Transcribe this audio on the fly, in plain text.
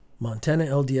Montana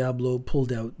El Diablo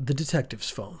pulled out the detective's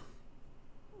phone.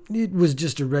 It was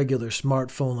just a regular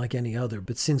smartphone like any other,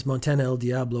 but since Montana El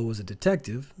Diablo was a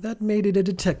detective, that made it a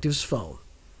detective's phone.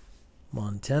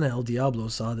 Montana El Diablo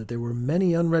saw that there were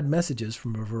many unread messages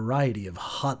from a variety of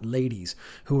hot ladies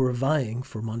who were vying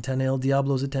for Montana El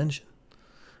Diablo's attention.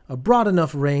 A broad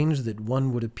enough range that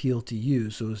one would appeal to you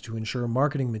so as to ensure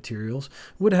marketing materials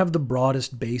would have the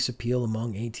broadest base appeal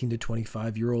among 18 to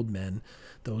 25-year-old men,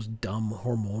 those dumb,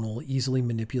 hormonal, easily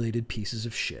manipulated pieces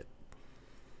of shit.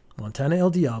 Montana El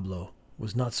Diablo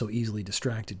was not so easily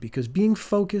distracted because being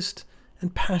focused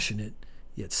and passionate,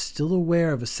 yet still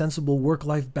aware of a sensible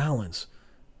work-life balance,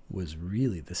 was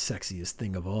really the sexiest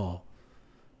thing of all.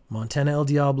 Montana El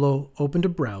Diablo opened a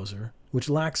browser, which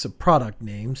lacks a product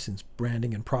name since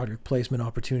branding and product placement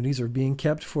opportunities are being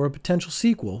kept for a potential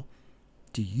sequel.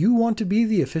 Do you want to be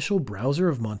the official browser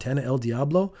of Montana El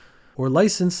Diablo, or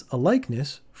license a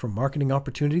likeness for marketing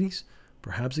opportunities,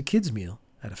 perhaps a kid's meal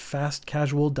at a fast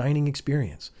casual dining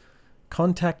experience?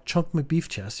 Contact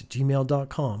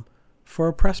chunkmcbeefchest@gmail.com for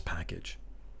a press package.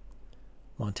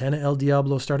 Montana El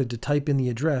Diablo started to type in the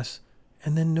address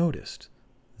and then noticed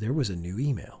there was a new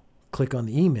email. Click on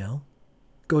the email,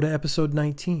 go to episode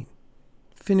 19.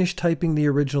 Finish typing the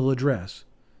original address,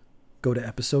 go to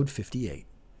episode 58.